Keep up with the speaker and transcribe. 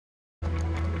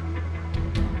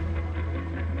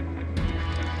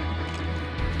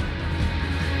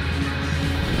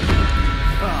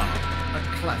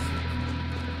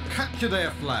Capture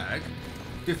their flag,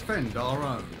 defend our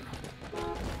own.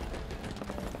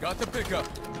 Got the pickup.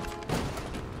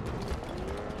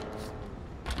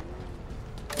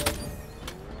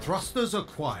 Thrusters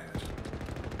acquired.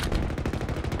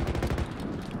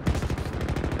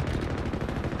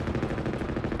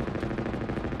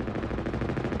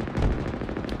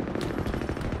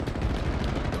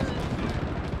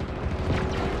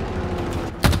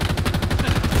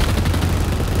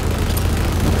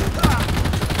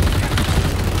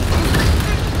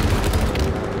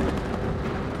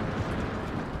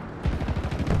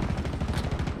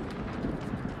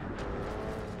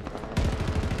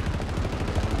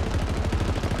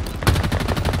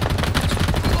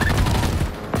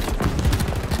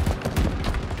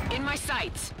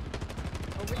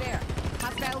 Over there.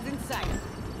 Hostiles in sight.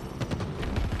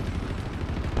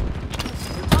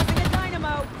 You're tossing a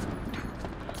dynamo!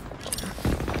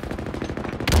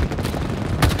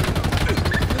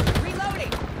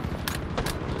 Reloading!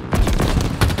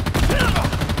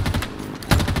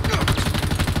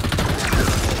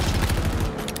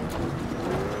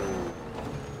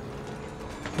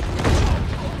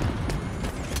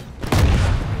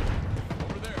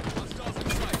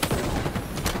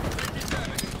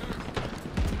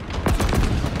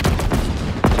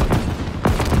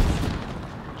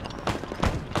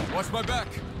 Watch my back.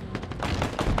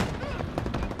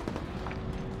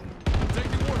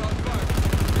 Taking ward on fire.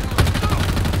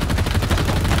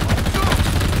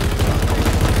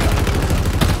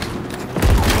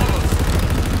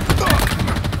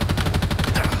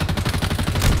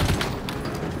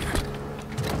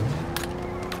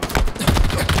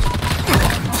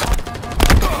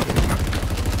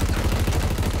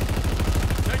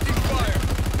 Taking fire.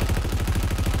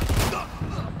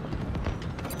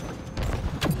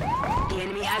 The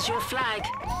enemy has your flag.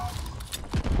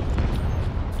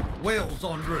 Wheels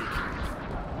en route.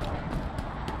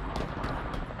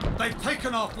 They've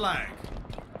taken our flag.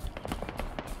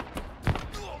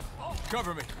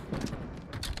 Cover me.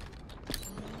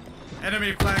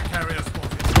 Enemy flag carrier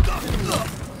spotted.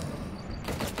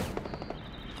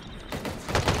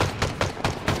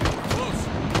 Close.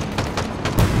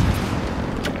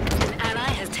 An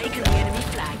ally has taken the enemy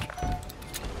flag.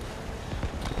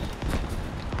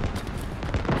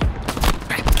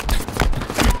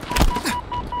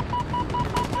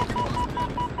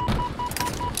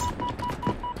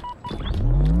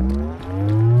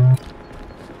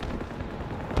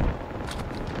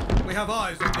 We have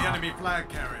eyes on the enemy flag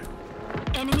carrier.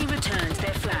 Enemy returns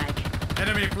their flag.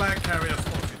 Enemy flag carrier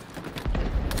spotted.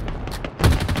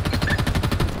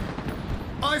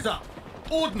 Eyes up!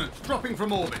 Ordnance dropping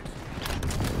from orbit.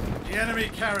 The enemy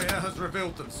carrier has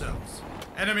revealed themselves.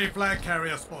 Enemy flag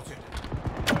carrier spotted.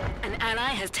 An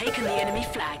ally has taken the enemy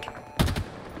flag.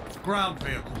 Ground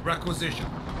vehicle requisition.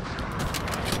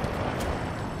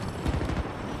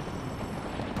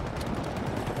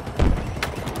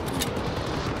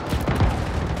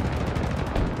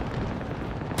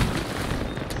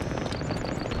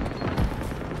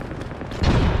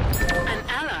 An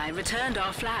ally returned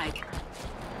our flag.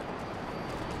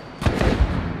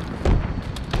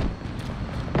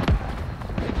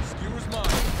 Skewer's mine.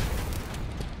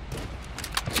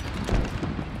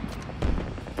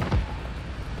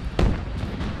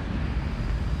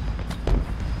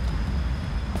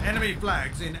 Enemy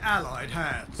flags in Allied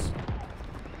hands.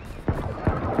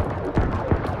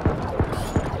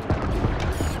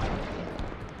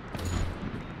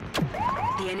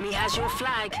 The enemy has your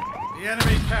flag. The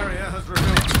enemy carrier has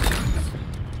revealed themselves.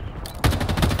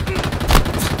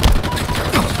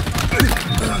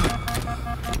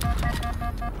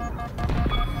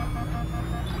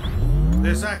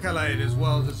 This accolade is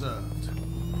well deserved.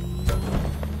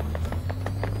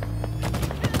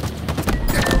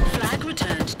 Flag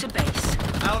returned to base.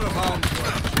 Out of harm's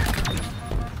way.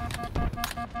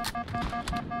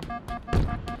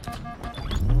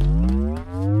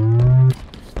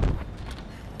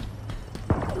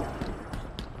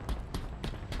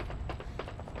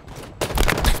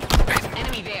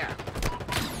 Enemy there.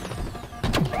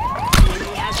 The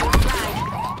enemy has your flag.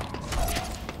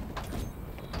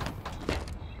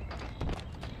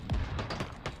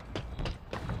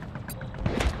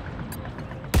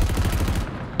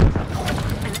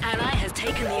 An ally has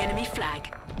taken the enemy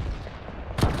flag.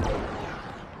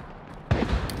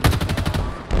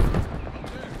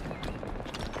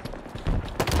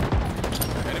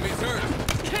 Enemy's hurt.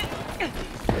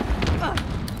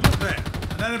 There,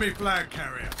 an enemy flag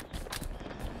carrier.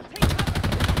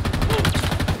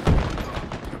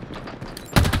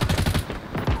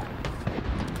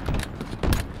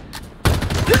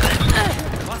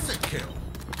 That's a kill.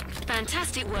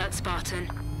 Fantastic work, Spartan.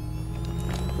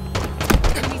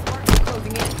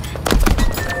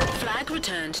 Flag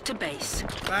returned to base.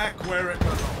 Back where it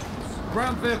belongs.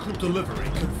 Ground vehicle delivery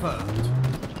confirmed.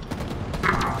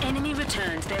 Enemy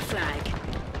returned their flag.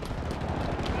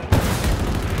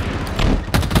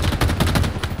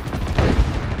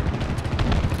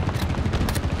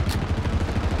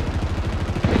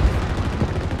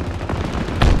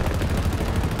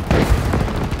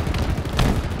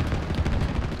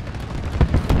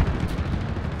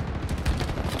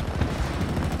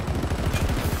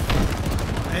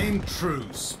 Aim true,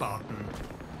 Spartan.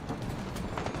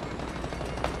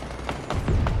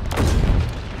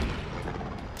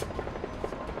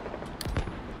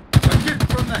 A gift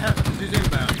from the heavens is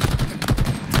inbound.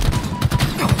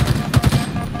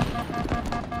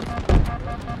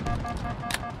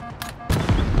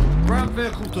 Ground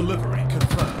vehicle delivery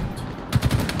confirmed.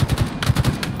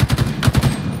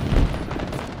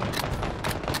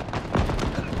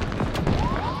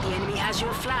 The enemy has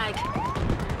your flag.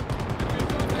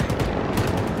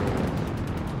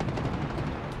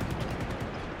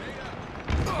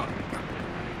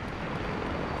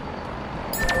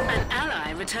 An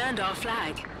ally returned our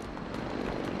flag.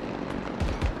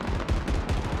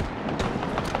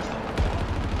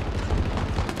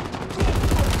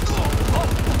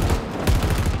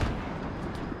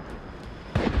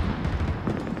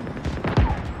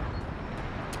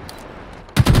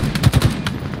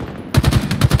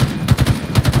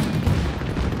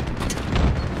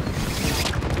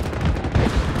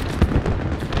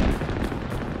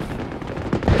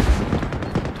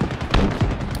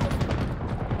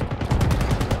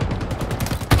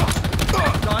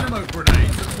 Dynamo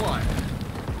grenades acquired.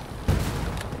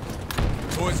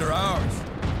 Toys are ours.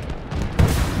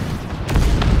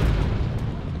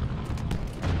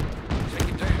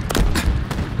 Taking damage.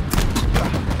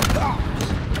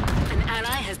 An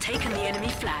ally has taken the enemy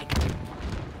flag.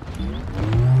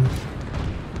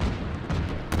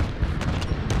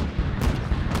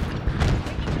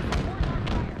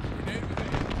 Grenade with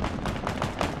aim.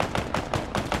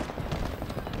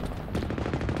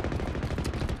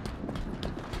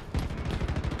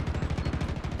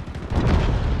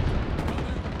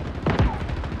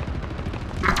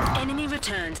 Enemy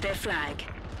returned their flag.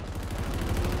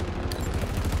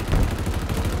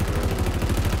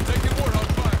 Taking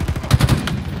Warthog fire.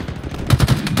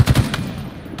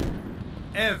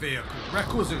 Air vehicle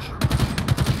requisitioned.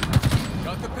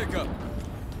 Got the pickup.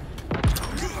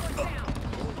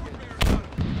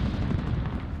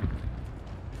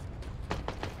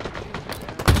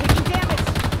 Taking damage.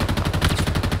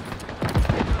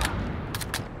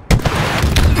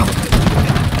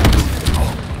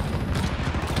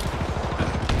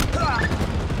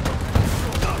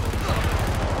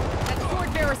 That sword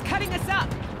bearer's cutting us up.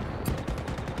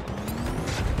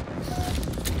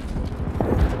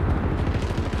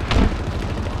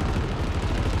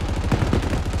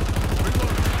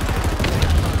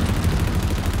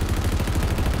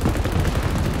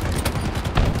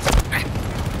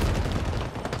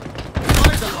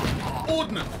 Eyes up!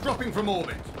 Ordnance dropping from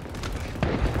orbit.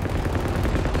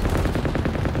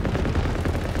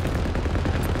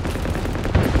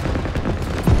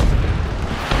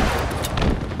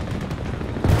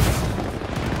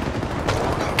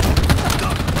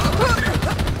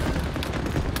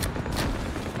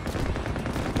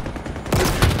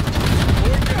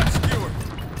 Board gas skewered.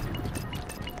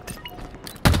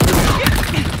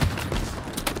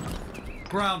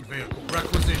 Ground vehicle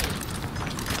requisitioned.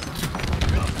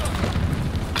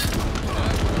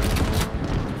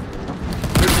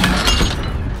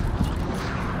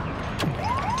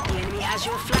 The enemy has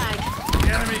your flag. The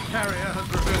enemy carrier has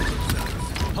revealed themselves.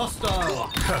 Hostile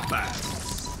combat.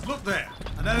 Look there,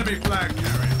 an enemy flag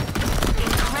carrier.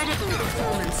 Incredible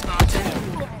performance, Spartan.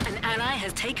 An ally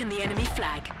has taken the enemy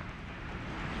flag.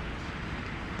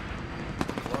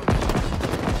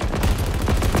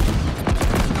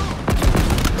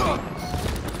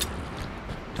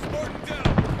 Spartan down.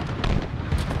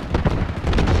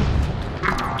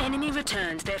 Enemy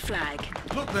returned their flag.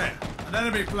 Look there, an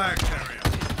enemy flag carrier.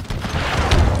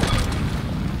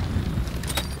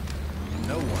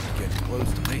 No one gets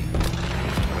close to me.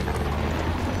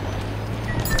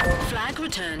 Flag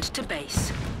returned to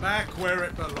base. Back where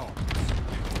it belongs.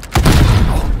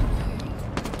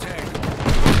 Tag.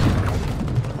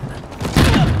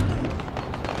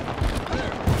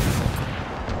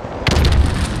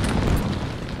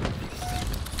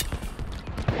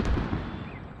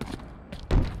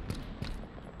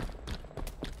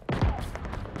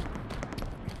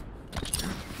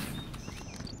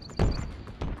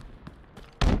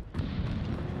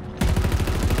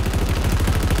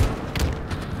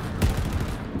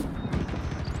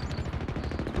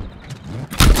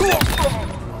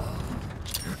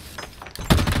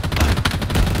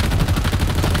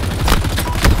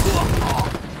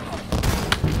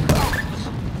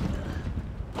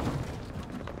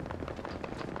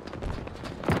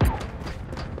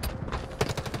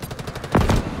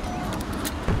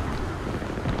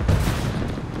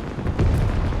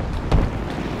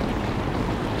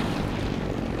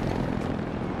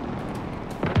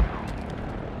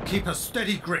 Keep a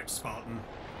steady grip, Spartan.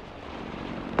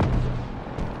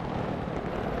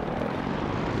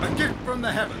 A gift from the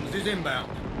heavens is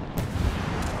inbound.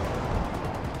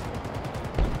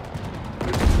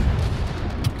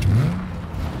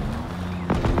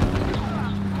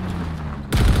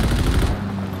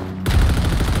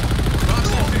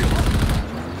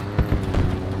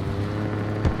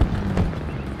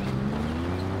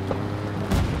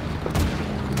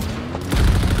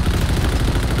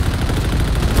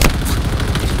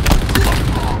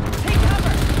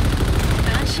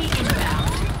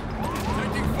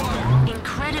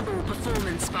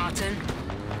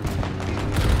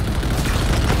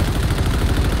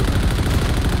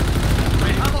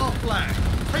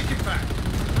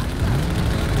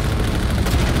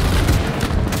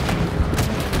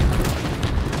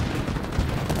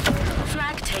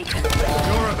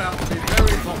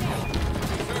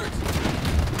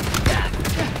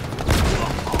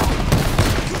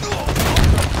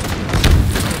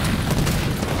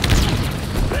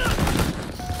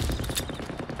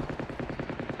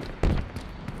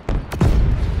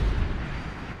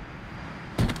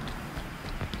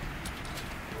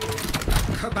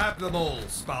 Kebab them all,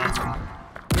 Spartan.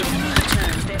 Enemy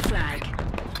returns their flag.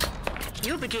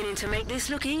 You're beginning to make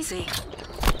this look easy.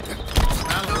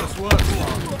 Balance work,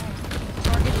 Spartan.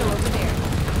 Targets are over there.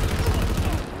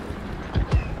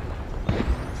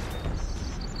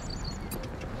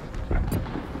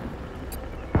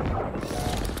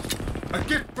 A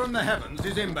gift from the heavens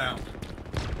is inbound.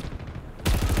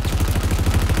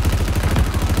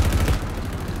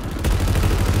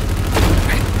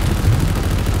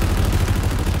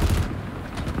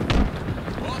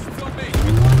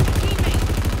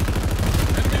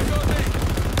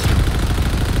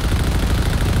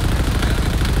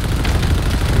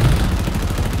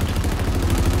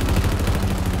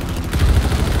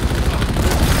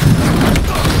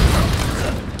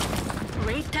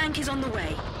 Is on the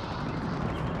way.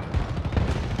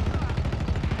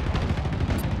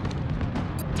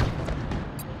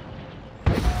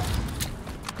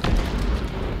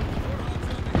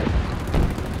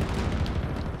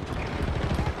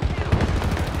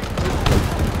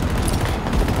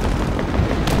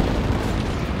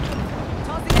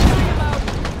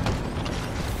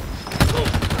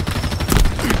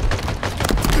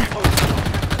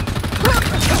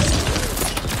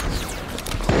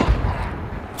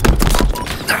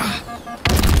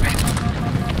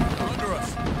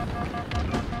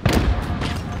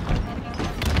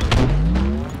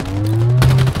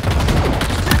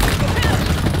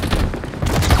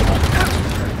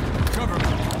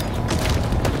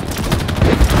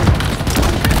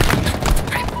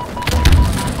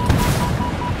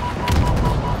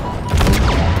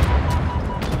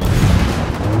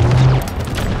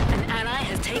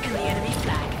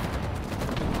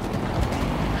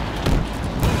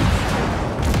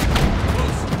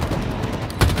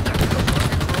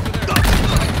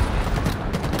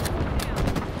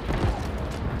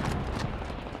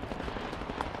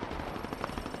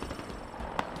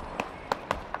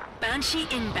 Banshee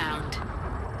inbound.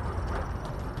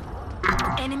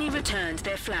 Enemy returned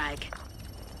their flag.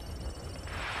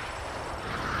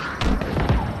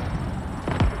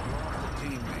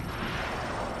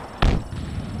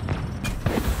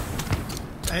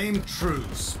 Aim true,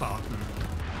 Spartan.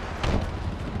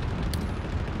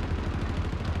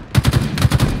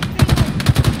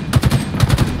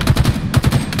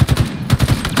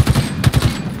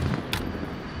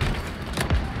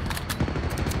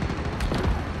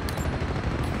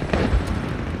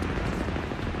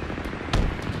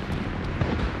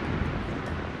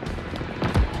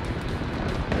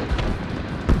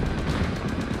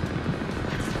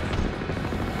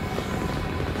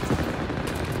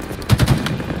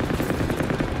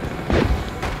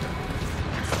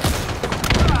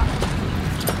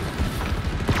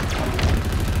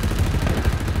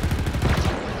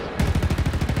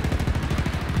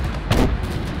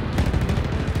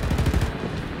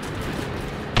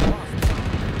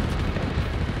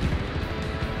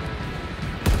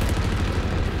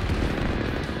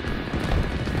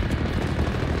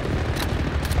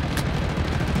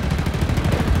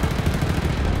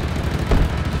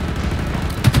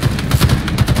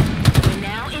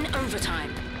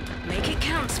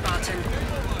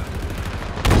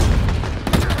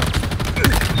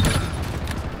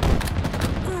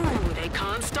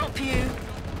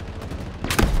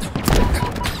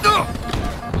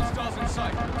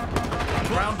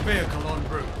 Vehicle en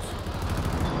route.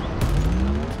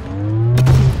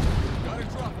 Gotta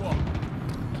drop one.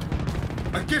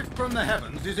 A gift from the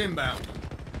heavens is inbound.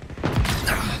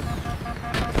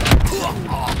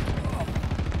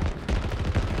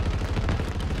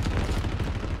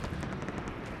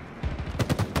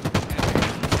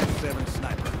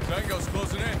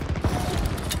 closing in.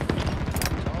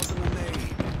 Toss a grenade.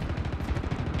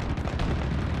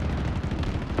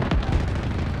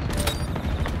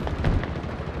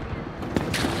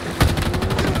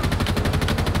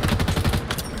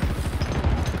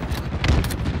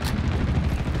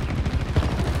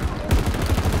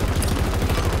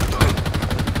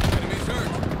 Enemy's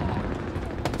hurt.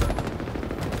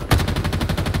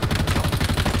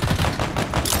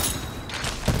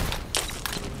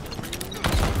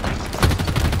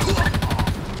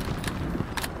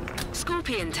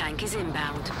 Scorpion tank is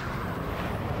inbound.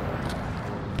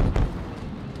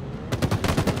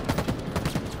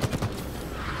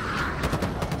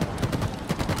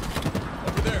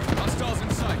 Over there. Hostiles in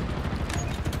sight.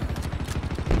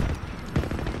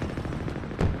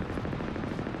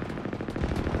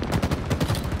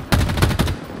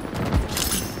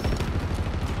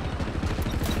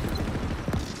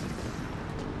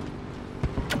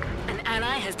 An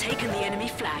ally has taken the enemy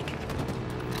flag.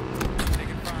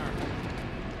 Taking fire.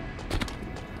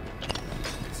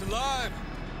 It's alive.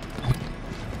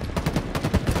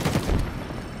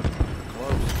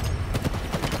 Close.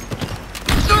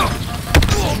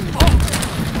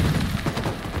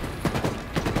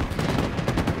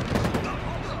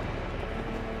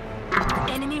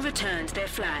 Enemy returned their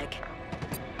flag.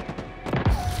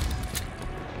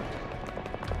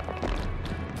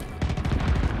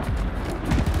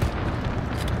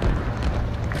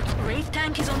 Wraith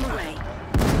tank is on the way.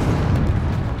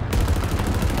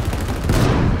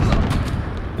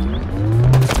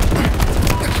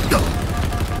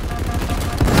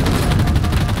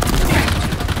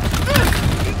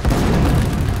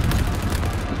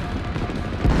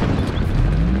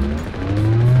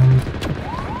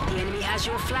 The enemy has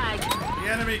your flag. The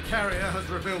enemy carrier has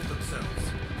revealed themselves.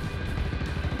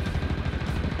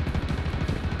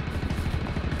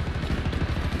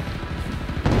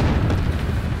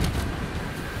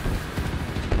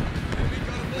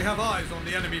 We have eyes on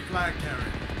the enemy flag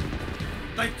carrier.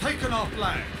 They've taken our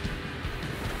flag.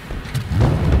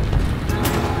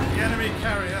 The enemy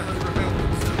carrier has revealed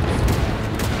themselves.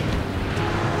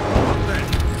 Up there,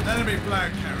 enemy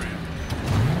flag carrier.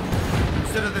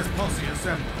 Consider this posse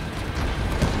assembled.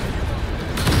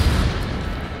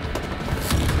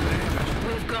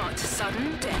 We've got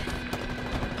sudden death.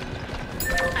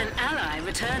 An ally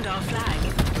returned our flag.